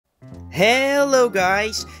Hello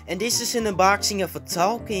guys, and this is an unboxing of a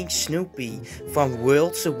Talking Snoopy from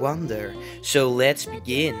Worlds of Wonder. So let's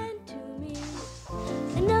begin.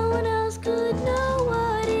 And no one else could know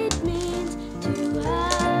what it means to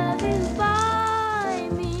have you by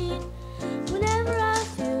me. Whenever I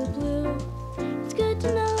feel blue, it's good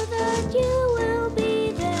to know that you will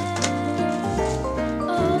be there.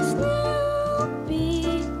 Oh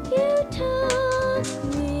Snoopy, you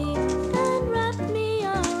took me and wrapped me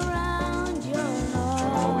around your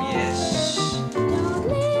heart. Oh yes. Don't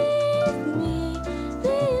leave me,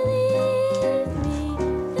 believe me,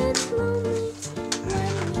 it's lonely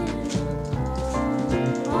when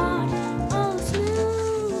we're apart. Oh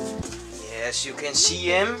Snoopy, Yes, you can see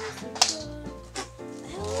him.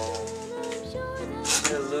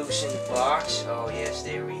 The loose in the box. Oh yes,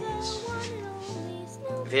 there he is.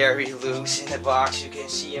 Very loose in the box. You can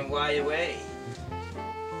see him right away.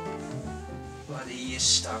 But he is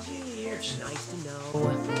stuck in here. It's nice to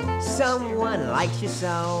know someone likes you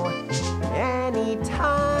so.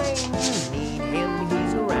 Anytime you need him,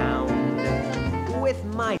 he's around. With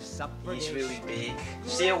my supper He's dish, really big.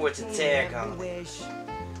 Still with the tag on. wish,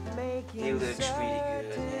 make He him looks so pretty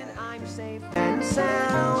good. that I'm safe and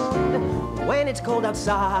sound. When it's cold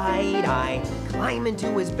outside, I climb into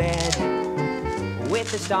his bed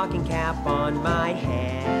with the stocking cap on my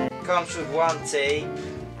head. Comes with one tape.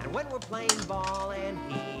 And when we're playing ball and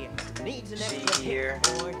he needs an See extra here.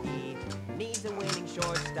 hit or he needs a winning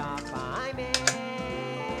shortstop, I'm it.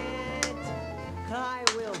 I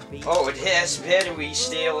will be Oh, it has battery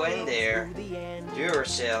still in there. to the end.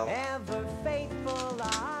 Duracell. Ever faithful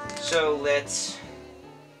I So let's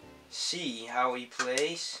see how he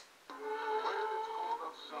plays.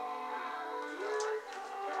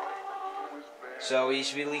 So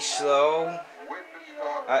he's really slow.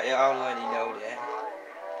 I already know that.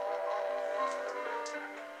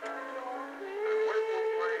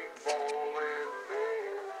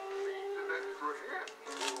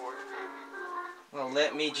 Well,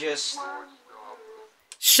 let me just...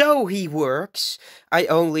 So he works. I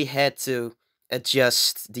only had to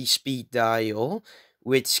adjust the speed dial,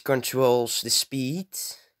 which controls the speed.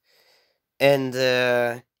 And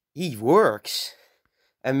he works.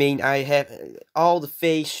 I mean, I have all the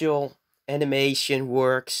facial animation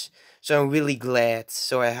works. So I'm really glad.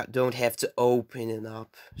 So I don't have to open it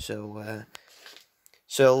up. So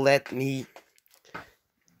let me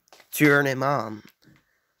turn him on.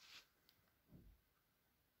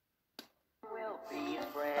 will be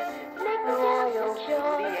spread. make the royal To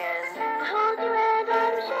show. the end. Hold you and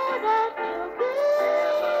I'm sure that you'll be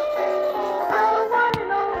the one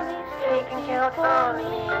and only taking care for me.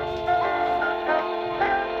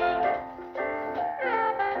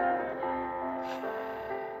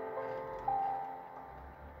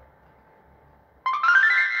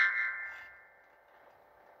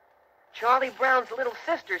 Charlie Brown's little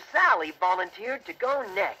sister, Sally, volunteered to go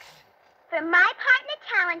next. For my part in the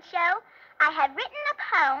talent show, I have written a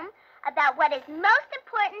poem about what is most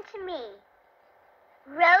important to me.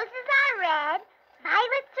 Roses are red,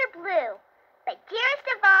 violets are blue, but dearest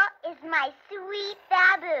of all is my sweet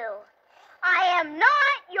Baboo. I am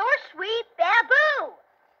not your sweet Baboo.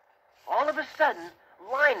 All of a sudden,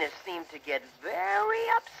 Linus seemed to get very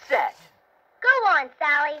upset. Go on,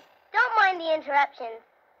 Sally. Don't mind the interruptions.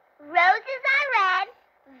 Roses are red,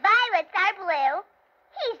 violets are blue.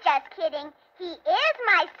 He's just kidding. He is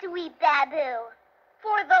my sweet Baboo.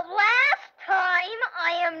 For the last time,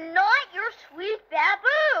 I am not your sweet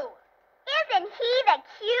Baboo. Isn't he the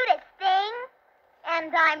cutest thing?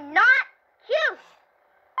 And I'm not cute.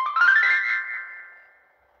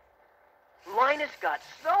 Linus got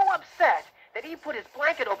so upset that he put his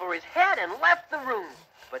blanket over his head and left the room.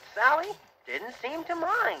 But Sally didn't seem to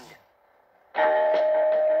mind.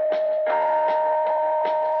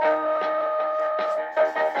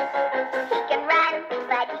 He can run,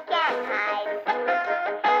 but he can't hide.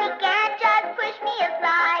 He can't just push me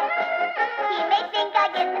aside. He may think I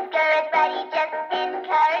get discouraged, but he just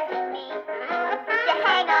encourages me to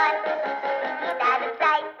hang on. He's out of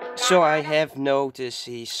sight. So I have noticed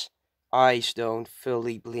his eyes don't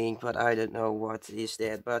fully blink, but I don't know what is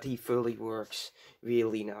that. But he fully works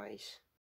really nice.